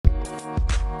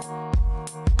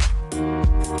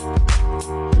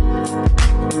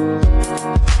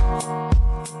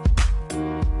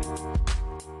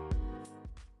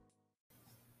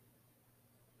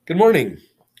Good morning.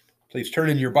 Please turn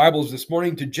in your Bibles this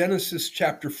morning to Genesis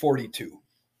chapter 42.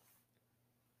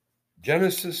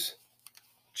 Genesis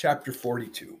chapter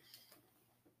 42.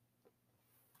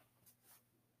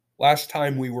 Last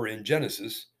time we were in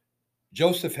Genesis,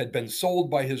 Joseph had been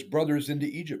sold by his brothers into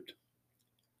Egypt.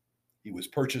 He was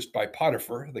purchased by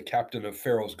Potiphar, the captain of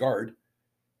Pharaoh's guard,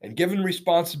 and given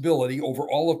responsibility over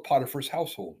all of Potiphar's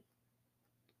household.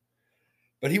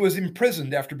 But he was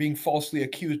imprisoned after being falsely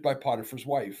accused by Potiphar's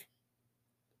wife.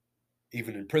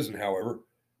 Even in prison, however,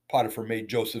 Potiphar made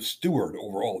Joseph steward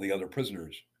over all the other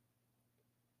prisoners.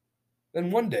 Then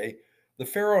one day, the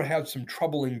Pharaoh had some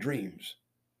troubling dreams,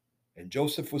 and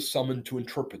Joseph was summoned to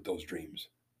interpret those dreams.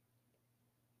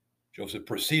 Joseph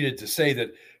proceeded to say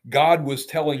that God was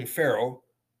telling Pharaoh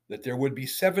that there would be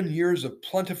 7 years of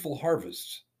plentiful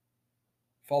harvests,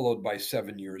 followed by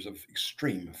 7 years of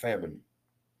extreme famine.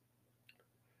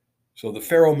 So the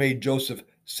Pharaoh made Joseph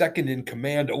second in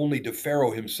command only to Pharaoh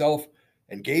himself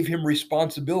and gave him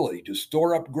responsibility to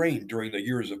store up grain during the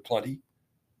years of plenty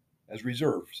as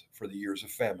reserves for the years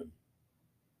of famine.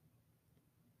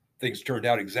 Things turned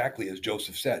out exactly as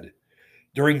Joseph said.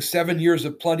 During 7 years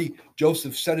of plenty,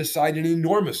 Joseph set aside an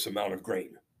enormous amount of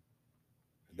grain.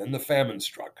 And then the famine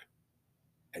struck,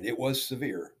 and it was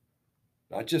severe,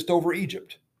 not just over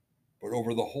Egypt, but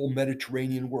over the whole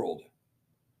Mediterranean world.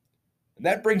 And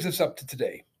that brings us up to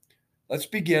today. Let's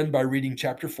begin by reading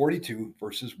chapter 42,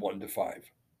 verses 1 to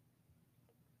 5.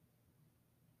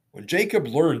 When Jacob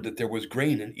learned that there was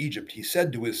grain in Egypt, he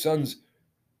said to his sons,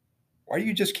 "Why do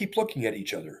you just keep looking at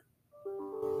each other?"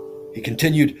 He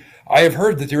continued, "I have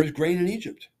heard that there is grain in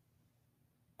Egypt.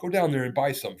 Go down there and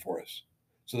buy some for us,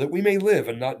 so that we may live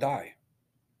and not die."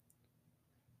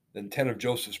 Then 10 of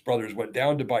Joseph's brothers went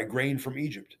down to buy grain from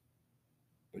Egypt.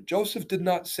 But Joseph did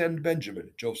not send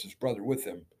Benjamin, Joseph's brother, with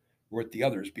them, with the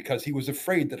others, because he was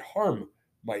afraid that harm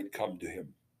might come to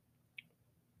him.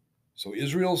 So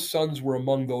Israel's sons were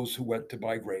among those who went to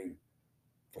buy grain,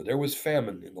 for there was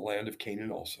famine in the land of Canaan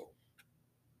also.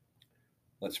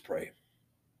 Let's pray.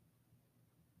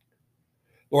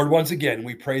 Lord, once again,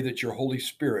 we pray that your Holy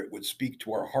Spirit would speak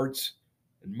to our hearts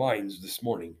and minds this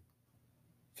morning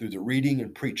through the reading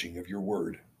and preaching of your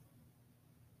word.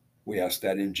 We ask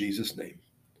that in Jesus' name.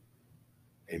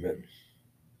 Amen.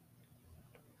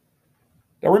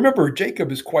 Now remember,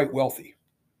 Jacob is quite wealthy,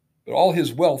 but all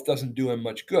his wealth doesn't do him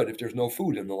much good if there's no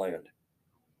food in the land.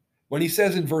 When he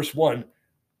says in verse 1,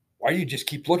 "Why do you just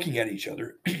keep looking at each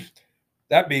other?"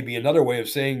 that may be another way of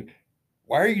saying,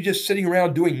 "Why are you just sitting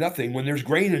around doing nothing when there's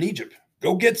grain in Egypt?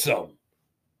 Go get some."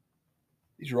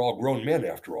 These are all grown men,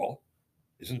 after all.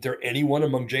 Isn't there anyone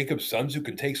among Jacob's sons who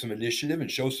can take some initiative and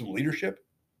show some leadership?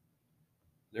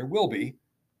 There will be,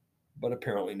 but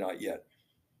apparently not yet.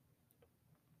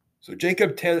 So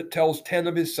Jacob tells 10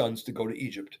 of his sons to go to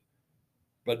Egypt.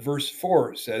 But verse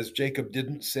 4 says Jacob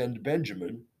didn't send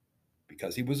Benjamin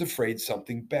because he was afraid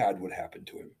something bad would happen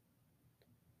to him.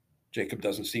 Jacob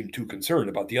doesn't seem too concerned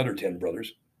about the other 10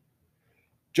 brothers.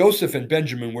 Joseph and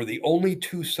Benjamin were the only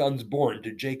 2 sons born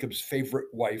to Jacob's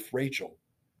favorite wife, Rachel,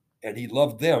 and he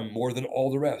loved them more than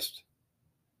all the rest.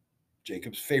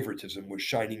 Jacob's favoritism was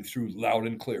shining through loud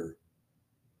and clear.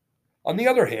 On the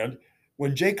other hand,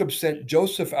 when Jacob sent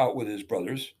Joseph out with his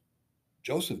brothers,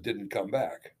 Joseph didn't come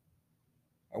back.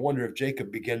 I wonder if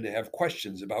Jacob began to have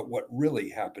questions about what really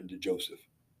happened to Joseph.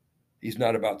 He's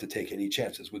not about to take any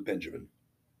chances with Benjamin.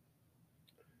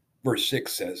 Verse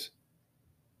 6 says,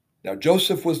 "Now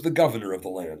Joseph was the governor of the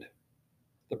land,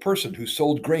 the person who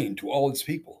sold grain to all its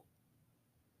people.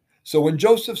 So when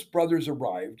Joseph's brothers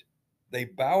arrived, they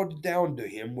bowed down to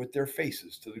him with their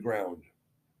faces to the ground."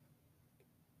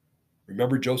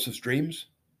 Remember Joseph's dreams?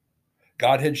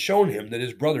 God had shown him that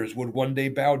his brothers would one day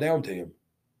bow down to him,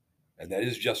 and that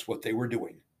is just what they were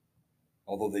doing,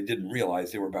 although they didn't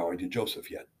realize they were bowing to Joseph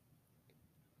yet.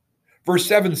 Verse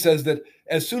 7 says that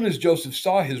as soon as Joseph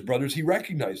saw his brothers, he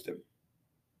recognized them.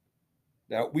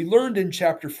 Now, we learned in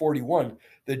chapter 41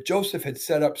 that Joseph had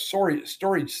set up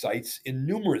storage sites in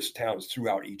numerous towns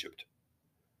throughout Egypt.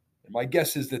 And my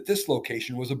guess is that this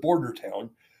location was a border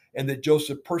town and that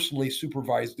Joseph personally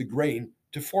supervised the grain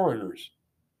to foreigners.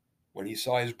 When he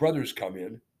saw his brothers come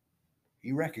in,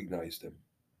 he recognized them.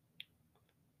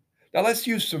 Now let's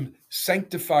use some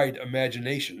sanctified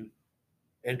imagination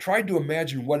and try to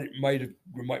imagine what it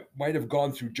might have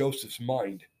gone through Joseph's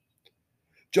mind.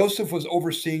 Joseph was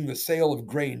overseeing the sale of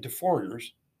grain to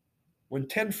foreigners when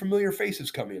 10 familiar faces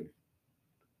come in.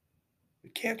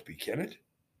 It can't be, can it?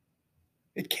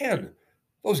 It can.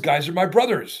 Those guys are my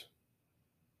brothers.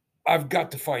 I've got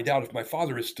to find out if my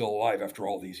father is still alive after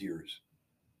all these years.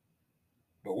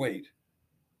 But wait,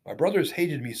 My brothers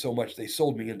hated me so much they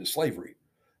sold me into slavery,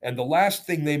 and the last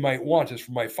thing they might want is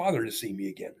for my father to see me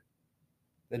again.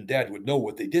 Then Dad would know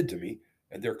what they did to me,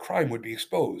 and their crime would be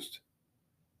exposed.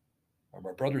 Are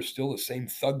my brothers still the same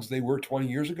thugs they were 20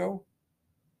 years ago?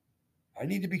 I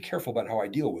need to be careful about how I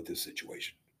deal with this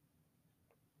situation.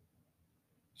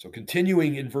 So,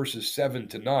 continuing in verses 7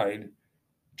 to 9,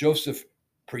 Joseph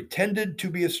pretended to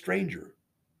be a stranger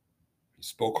and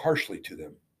spoke harshly to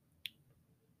them.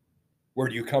 Where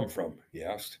do you come from? He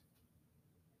asked.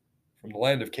 From the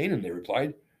land of Canaan, they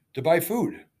replied, to buy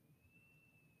food.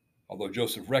 Although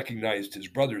Joseph recognized his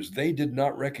brothers, they did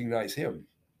not recognize him.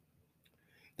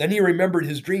 Then he remembered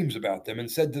his dreams about them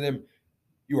and said to them,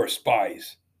 You are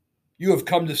spies. You have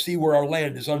come to see where our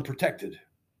land is unprotected.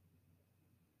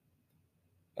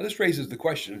 Now, this raises the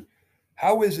question,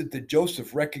 how is it that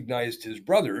Joseph recognized his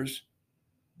brothers,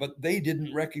 but they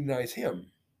didn't recognize him?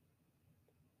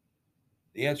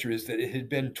 The answer is that it had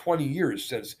been 20 years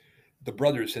since the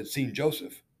brothers had seen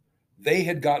Joseph. They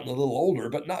had gotten a little older,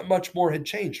 but not much more had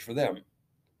changed for them.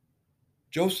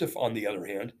 Joseph, on the other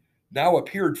hand, now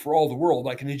appeared for all the world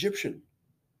like an Egyptian.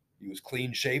 He was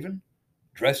clean shaven,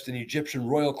 dressed in Egyptian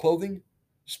royal clothing,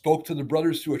 spoke to the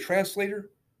brothers through a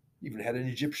translator, even had an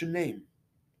Egyptian name.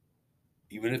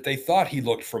 Even if they thought he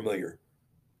looked familiar,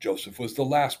 Joseph was the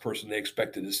last person they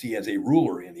expected to see as a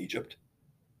ruler in Egypt.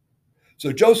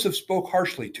 So Joseph spoke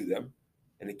harshly to them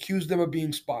and accused them of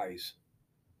being spies.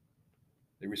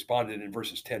 They responded in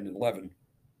verses 10 and 11,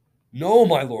 No,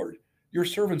 my lord, your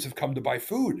servants have come to buy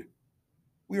food.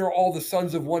 We are all the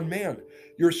sons of one man.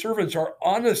 Your servants are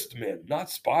honest men, not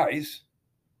spies.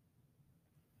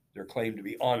 Their claim to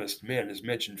be honest men is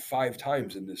mentioned 5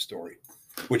 times in this story,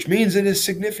 which means it is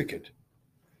significant.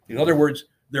 In other words,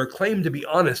 their claim to be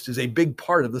honest is a big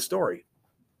part of the story.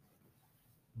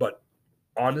 But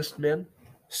honest men?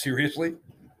 Seriously?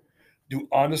 Do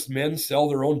honest men sell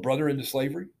their own brother into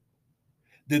slavery?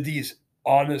 Did these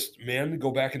honest men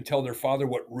go back and tell their father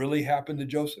what really happened to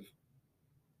Joseph?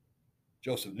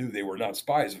 Joseph knew they were not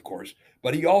spies, of course,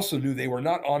 but he also knew they were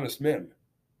not honest men,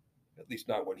 at least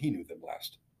not when he knew them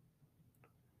last.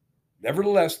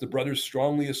 Nevertheless, the brothers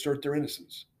strongly assert their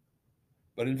innocence.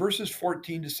 But in verses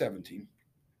 14 to 17,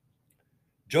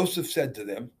 Joseph said to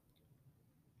them,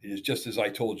 It is just as I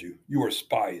told you, you are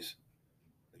spies,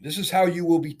 and this is how you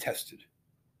will be tested.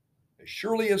 As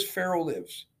surely as Pharaoh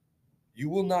lives, you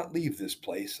will not leave this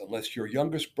place unless your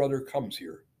youngest brother comes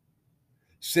here.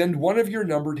 Send one of your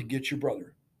number to get your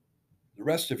brother. The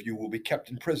rest of you will be kept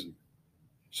in prison,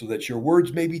 so that your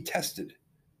words may be tested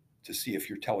to see if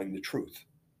you're telling the truth.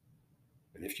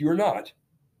 And if you are not,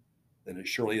 then as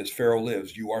surely as Pharaoh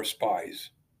lives, you are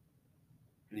spies.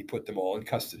 And he put them all in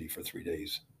custody for 3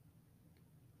 days.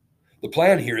 The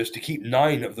plan here is to keep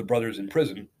 9 of the brothers in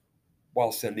prison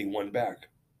while sending one back.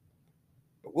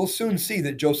 But we'll soon see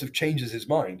that Joseph changes his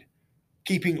mind,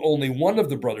 keeping only one of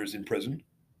the brothers in prison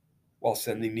while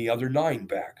sending the other 9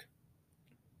 back.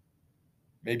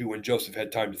 Maybe when Joseph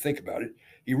had time to think about it,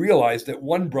 he realized that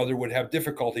one brother would have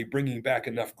difficulty bringing back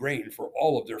enough grain for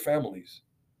all of their families.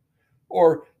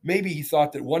 Or maybe he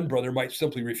thought that one brother might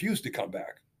simply refuse to come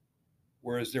back,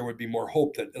 whereas there would be more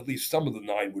hope that at least some of the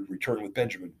 9 would return with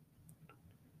Benjamin.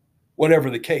 Whatever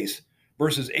the case,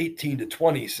 verses 18 to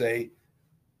 20 say,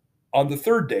 On the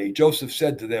 3rd day, Joseph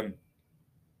said to them,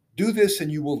 Do this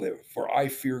and you will live, for I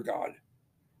fear God.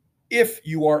 If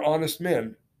you are honest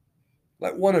men,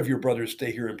 let one of your brothers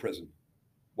stay here in prison,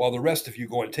 while the rest of you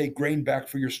go and take grain back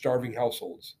for your starving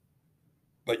households.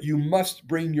 But you must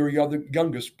bring your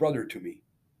youngest brother to me,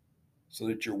 so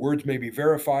that your words may be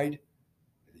verified,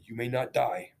 and that you may not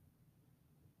die.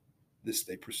 This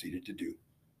they proceeded to do.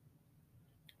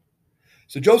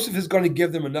 So Joseph is going to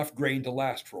give them enough grain to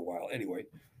last for a while anyway.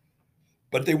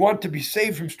 But if they want to be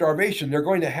saved from starvation, they're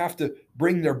going to have to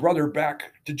bring their brother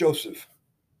back to Joseph.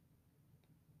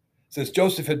 Since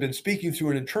Joseph had been speaking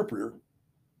through an interpreter,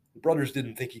 the brothers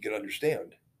didn't think he could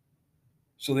understand.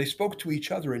 So they spoke to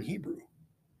each other in Hebrew.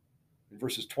 In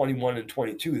verses 21 and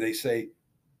 22, they say,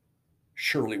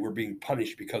 Surely we're being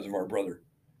punished because of our brother.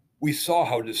 We saw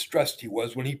how distressed he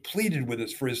was when he pleaded with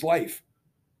us for his life,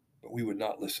 but we would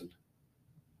not listen.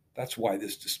 That's why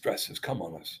this distress has come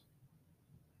on us.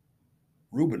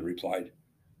 Reuben replied,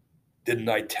 Didn't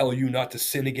I tell you not to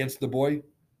sin against the boy?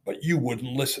 But you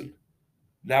wouldn't listen.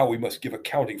 Now we must give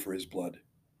accounting for his blood.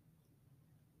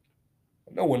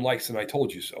 No one likes an I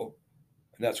told you so,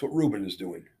 and that's what Reuben is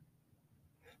doing.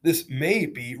 This may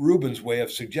be Reuben's way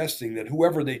of suggesting that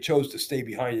whoever they chose to stay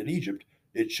behind in Egypt,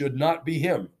 it should not be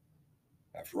him.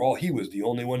 After all, he was the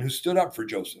only one who stood up for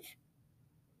Joseph.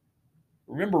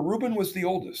 Remember, Reuben was the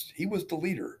oldest. He was the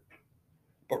leader.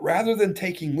 But rather than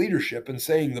taking leadership and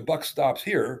saying the buck stops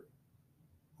here,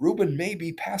 Reuben may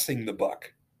be passing the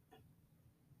buck.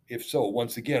 If so,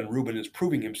 once again, Reuben is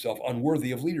proving himself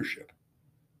unworthy of leadership.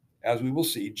 As we will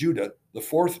see, Judah, the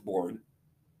fourth born,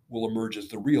 will emerge as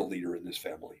the real leader in this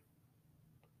family.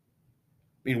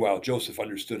 Meanwhile, Joseph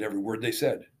understood every word they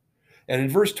said. And in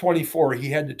verse 24, he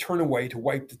had to turn away to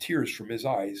wipe the tears from his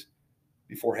eyes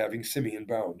before having Simeon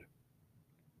bound.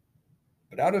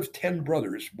 But out of 10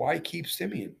 brothers, why keep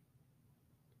Simeon?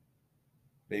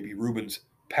 Maybe Reuben's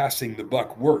passing the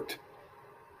buck worked.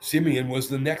 Simeon was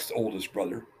the next oldest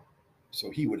brother,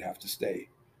 so he would have to stay.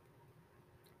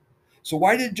 So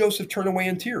why did Joseph turn away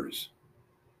in tears?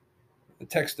 The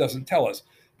text doesn't tell us,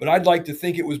 but I'd like to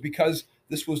think it was because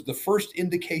this was the first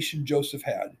indication Joseph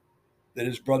had that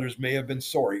his brothers may have been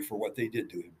sorry for what they did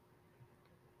to him.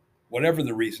 Whatever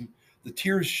the reason, the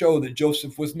tears show that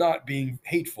Joseph was not being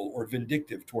hateful or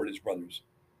vindictive toward his brothers.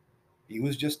 He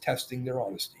was just testing their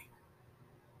honesty.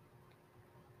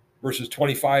 Verses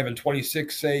 25 and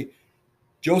 26 say,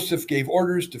 Joseph gave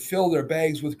orders to fill their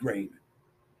bags with grain,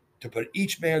 to put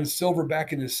each man's silver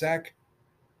back in his sack,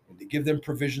 and to give them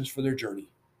provisions for their journey.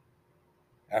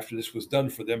 After this was done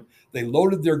for them, they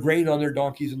loaded their grain on their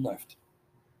donkeys and left.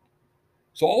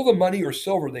 So all the money or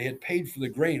silver they had paid for the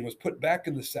grain was put back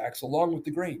in the sacks along with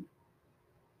the grain.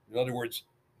 In other words,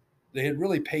 they had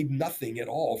really paid nothing at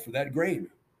all for that grain.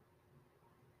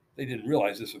 They didn't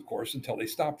realize this, of course, until they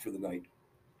stopped for the night.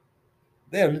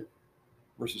 Then,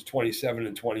 verses 27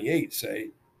 and 28 say,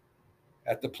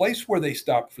 at the place where they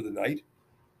stopped for the night,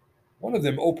 one of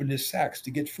them opened his sacks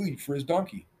to get food for his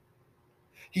donkey.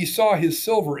 He saw his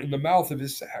silver in the mouth of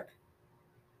his sack.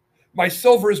 My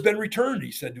silver has been returned,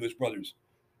 he said to his brothers.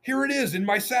 Here it is in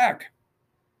my sack.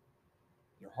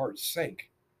 Their hearts sank,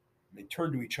 and they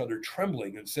turned to each other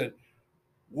trembling and said,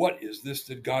 what is this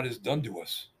that God has done to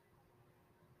us?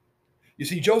 You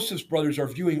see, Joseph's brothers are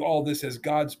viewing all this as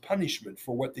God's punishment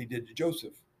for what they did to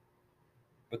Joseph.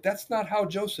 But that's not how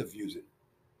Joseph views it.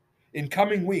 In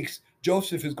coming weeks,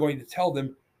 Joseph is going to tell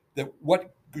them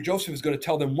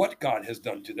what God has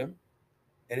done to them,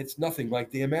 and it's nothing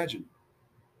like they imagined.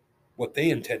 What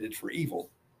they intended for evil,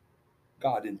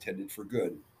 God intended for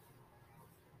good.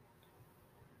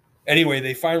 Anyway,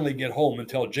 they finally get home and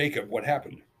tell Jacob what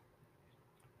happened.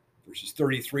 Verses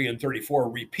 33 and 34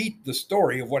 repeat the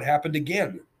story of what happened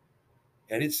again.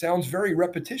 And it sounds very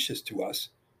repetitious to us,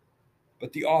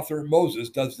 but the author, Moses,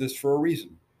 does this for a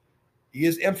reason. He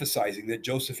is emphasizing that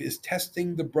Joseph is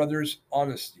testing the brothers'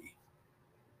 honesty.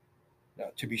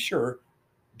 Now, to be sure,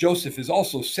 Joseph is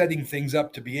also setting things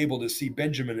up to be able to see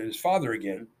Benjamin and his father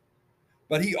again,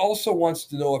 but he also wants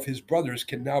to know if his brothers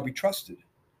can now be trusted.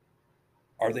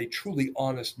 Are they truly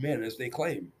honest men as they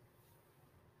claim?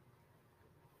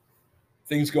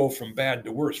 Things go from bad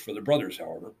to worse for the brothers,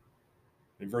 however.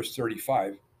 In verse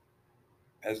 35,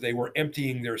 as they were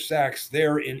emptying their sacks,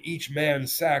 there in each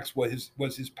man's sacks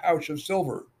was his pouch of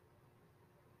silver.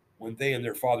 When they and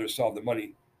their father saw the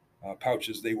money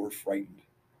pouches, they were frightened.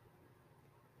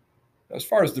 As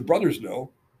far as the brothers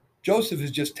know, Joseph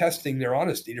is just testing their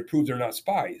honesty to prove they're not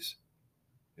spies.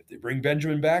 If they bring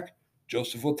Benjamin back,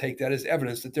 Joseph will take that as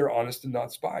evidence that they're honest and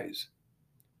not spies.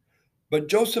 But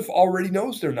Joseph already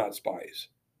knows they're not spies.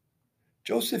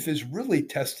 Joseph is really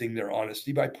testing their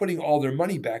honesty by putting all their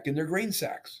money back in their grain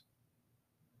sacks.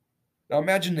 Now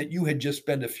imagine that you had just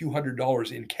spent a few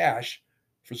 $100s in cash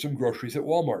for some groceries at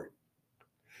Walmart.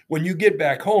 When you get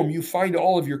back home, you find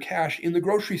all of your cash in the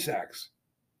grocery sacks.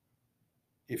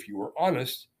 If you were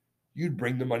honest, you'd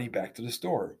bring the money back to the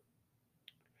store.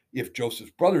 If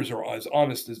Joseph's brothers are as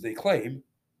honest as they claim,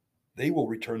 they will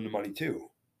return the money too.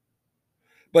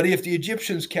 But if the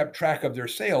Egyptians kept track of their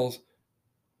sales,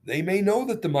 they may know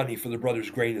that the money for the brothers'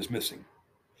 grain is missing.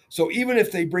 So even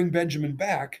if they bring Benjamin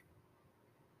back,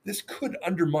 this could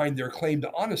undermine their claim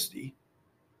to honesty,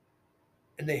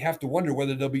 and they have to wonder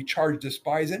whether they'll be charged as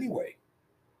spies anyway.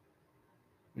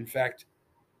 In fact,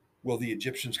 will the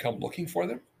Egyptians come looking for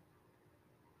them?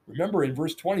 Remember, in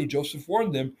verse 20, Joseph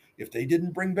warned them if they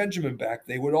didn't bring Benjamin back,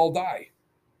 they would all die.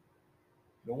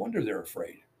 No wonder they're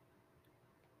afraid.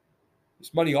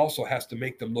 This money also has to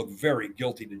make them look very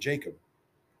guilty to Jacob.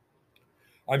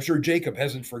 I'm sure Jacob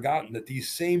hasn't forgotten that these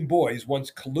same boys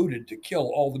once colluded to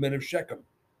kill all the men of Shechem.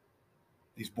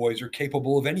 These boys are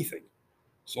capable of anything.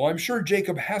 So I'm sure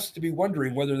Jacob has to be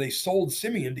wondering whether they sold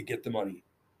Simeon to get the money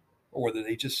or whether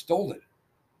they just stole it.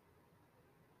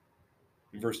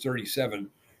 In verse 37,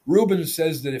 Reuben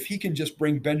says that if he can just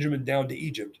bring Benjamin down to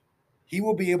Egypt, he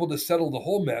will be able to settle the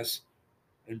whole mess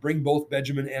and bring both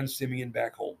Benjamin and Simeon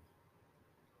back home.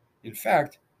 In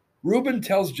fact, Reuben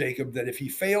tells Jacob that if he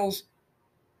fails,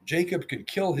 Jacob can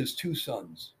kill his 2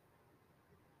 sons.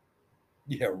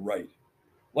 Yeah, right.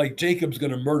 Like Jacob's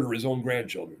going to murder his own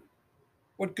grandchildren.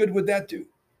 What good would that do?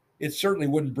 It certainly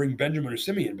wouldn't bring Benjamin or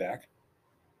Simeon back.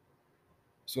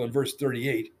 So in verse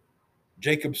 38,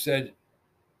 Jacob said,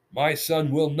 "My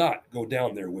son will not go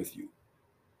down there with you.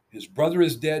 His brother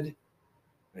is dead,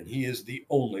 and he is the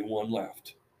only one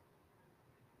left."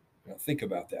 Now think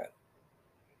about that.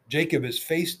 Jacob is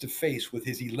face to face with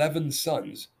his 11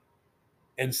 sons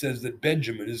and says that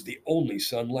Benjamin is the only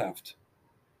son left.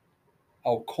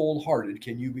 How cold hearted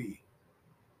can you be?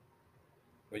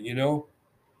 But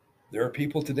there are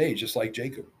people today just like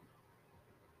Jacob.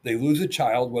 They lose a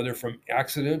child, whether from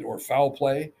accident or foul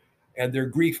play, and their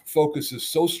grief focuses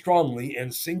so strongly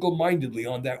and single mindedly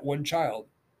on that one child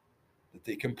that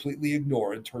they completely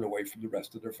ignore and turn away from the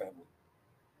rest of their family.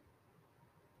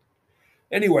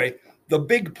 Anyway, the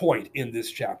big point in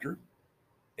this chapter,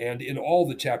 and in all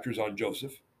the chapters on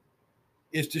Joseph,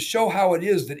 is to show how it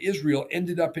is that Israel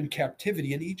ended up in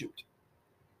captivity in Egypt.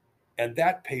 And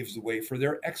that paves the way for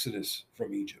their exodus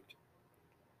from Egypt.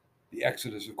 The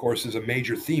Exodus, of course, is a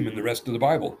major theme in the rest of the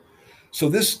Bible. So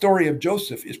this story of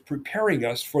Joseph is preparing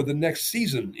us for the next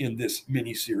season in this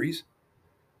mini-series,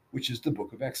 which is the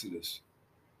book of Exodus.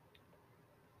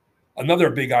 Another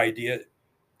big idea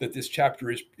that this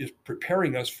chapter is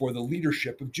preparing us for the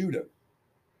leadership of Judah.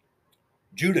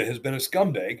 Judah has been a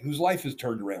scumbag whose life is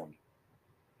turned around.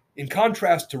 In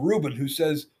contrast to Reuben, who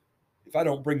says, "If I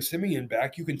don't bring Simeon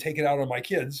back, you can take it out on my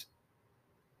kids."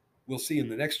 We'll see in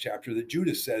the next chapter that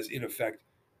Judah says, in effect,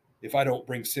 "If I don't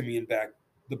bring Simeon back,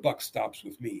 the buck stops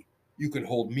with me. You can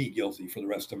hold me guilty for the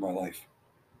rest of my life."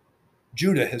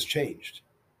 Judah has changed.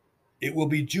 It will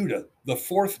be Judah, the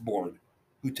fourth born,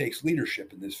 who takes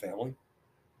leadership in this family,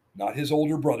 not his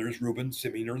older brothers, Reuben,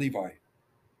 Simeon, or Levi.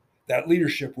 That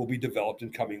leadership will be developed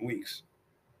in coming weeks.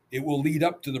 It will lead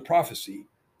up to the prophecy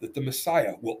that the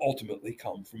Messiah will ultimately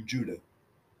come from Judah.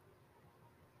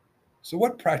 So,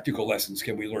 what practical lessons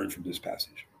can we learn from this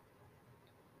passage?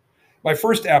 My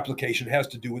first application has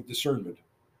to do with discernment.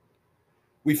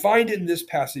 We find in this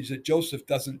passage that Joseph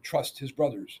doesn't trust his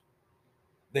brothers.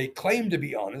 They claim to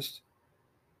be honest,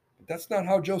 but that's not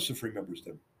how Joseph remembers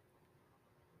them.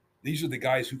 These are the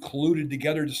guys who colluded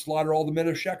together to slaughter all the men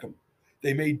of Shechem.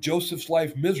 They made Joseph's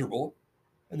life miserable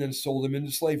and then sold him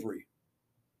into slavery.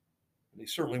 And they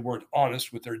certainly weren't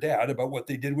honest with their dad about what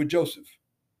they did with Joseph.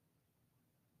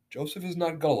 Joseph is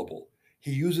not gullible.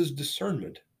 He uses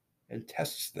discernment and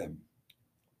tests them.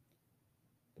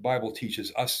 The Bible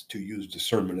teaches us to use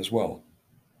discernment as well.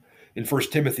 In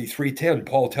 1 Timothy 3:10,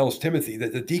 Paul tells Timothy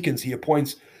that the deacons he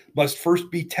appoints must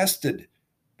first be tested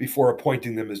before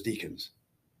appointing them as deacons.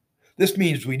 This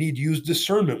means we need to use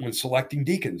discernment when selecting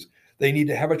deacons. They need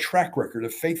to have a track record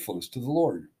of faithfulness to the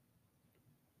Lord.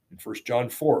 In 1 John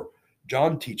 4,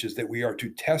 John teaches that we are to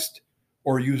test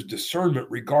or use discernment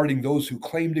regarding those who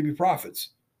claim to be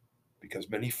prophets, because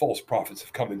many false prophets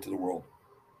have come into the world.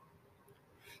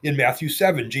 In Matthew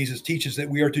 7, Jesus teaches that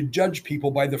we are to judge people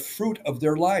by the fruit of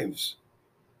their lives.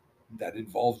 That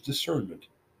involves discernment.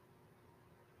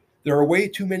 There are way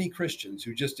too many Christians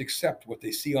who just accept what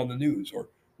they see on the news or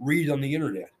read on the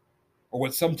internet, or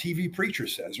what some TV preacher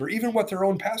says, or even what their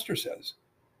own pastor says,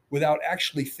 without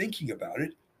actually thinking about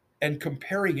it and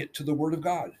comparing it to the Word of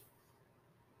God.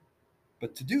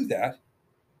 But to do that,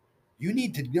 you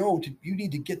need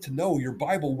to get to know your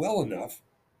Bible well enough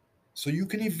so you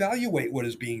can evaluate what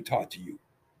is being taught to you,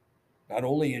 not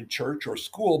only in church or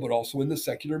school, but also in the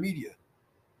secular media.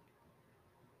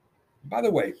 By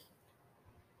the way,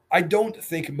 I don't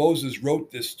think Moses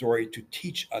wrote this story to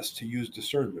teach us to use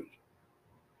discernment.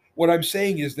 What I'm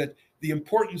saying is that the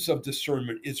importance of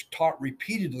discernment is taught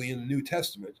repeatedly in the New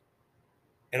Testament.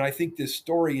 And I think this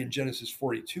story in Genesis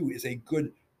 42 is a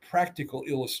good practical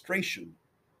illustration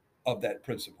of that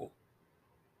principle.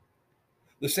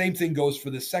 The same thing goes for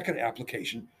the second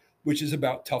application, which is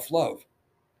about tough love.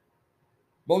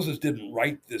 Moses didn't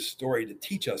write this story to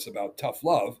teach us about tough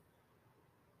love,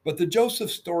 but the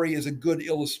Joseph story is a good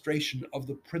illustration of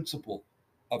the principle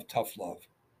of tough love.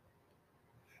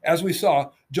 As we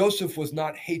saw, Joseph was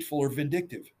not hateful or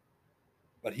vindictive,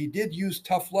 but he did use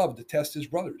tough love to test his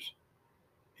brothers.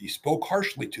 He spoke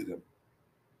harshly to them.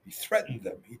 He threatened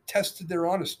them. He tested their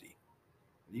honesty.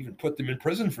 He even put them in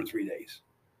prison for 3 days.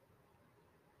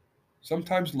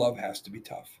 Sometimes love has to be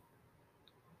tough.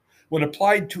 When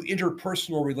applied to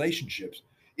interpersonal relationships,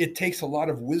 it takes a lot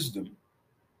of wisdom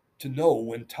to know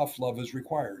when tough love is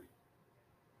required.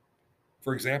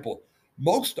 For example,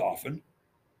 most often,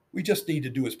 we just need to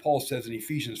do as Paul says in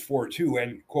Ephesians 4:2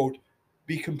 and, quote,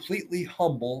 "be completely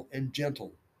humble and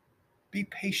gentle. Be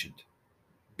patient,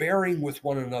 bearing with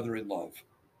one another in love.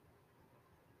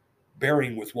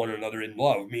 Bearing with one another in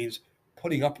love means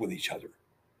putting up with each other.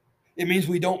 It means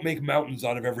we don't make mountains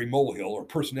out of every molehill or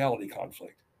personality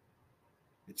conflict.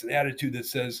 It's an attitude that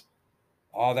says,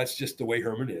 oh, that's just the way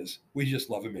Herman is. We just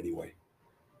love him anyway.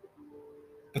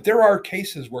 But there are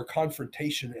cases where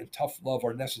confrontation and tough love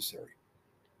are necessary.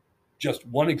 Just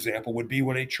one example would be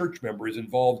when a church member is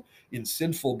involved in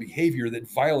sinful behavior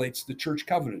that violates the church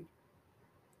covenant.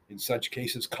 In such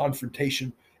cases,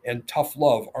 confrontation and tough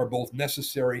love are both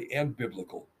necessary and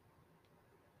biblical.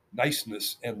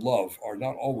 Niceness and love are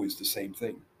not always the same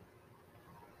thing.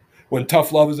 When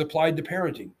tough love is applied to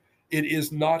parenting, it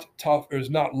is not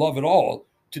love at all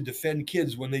to defend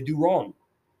kids when they do wrong,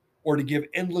 or to give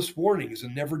endless warnings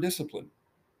and never discipline.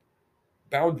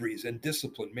 Boundaries and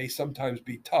discipline may sometimes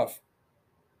be tough,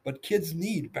 but kids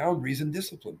need boundaries and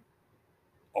discipline.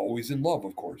 Always in love,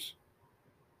 of course.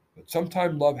 But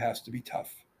sometimes love has to be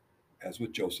tough, as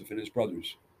with Joseph and his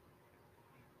brothers.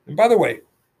 And by the way,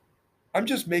 I'm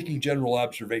just making general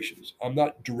observations. I'm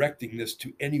not directing this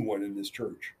to anyone in this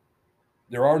church.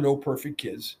 There are no perfect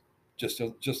kids,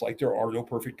 just like there are no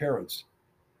perfect parents.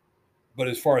 But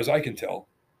as far as I can tell,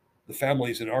 the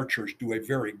families in our church do a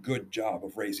very good job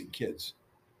of raising kids,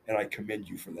 and I commend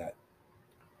you for that.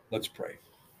 Let's pray.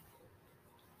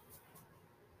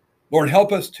 Lord,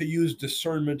 help us to use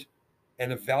discernment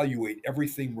and evaluate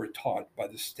everything we're taught by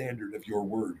the standard of your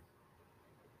word.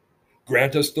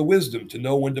 Grant us the wisdom to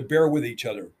know when to bear with each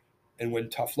other and when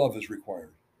tough love is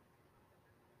required.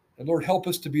 And Lord, help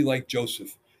us to be like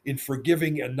Joseph in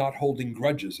forgiving and not holding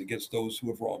grudges against those who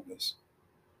have wronged us.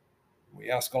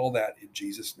 We ask all that in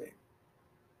Jesus' name.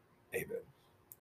 Amen.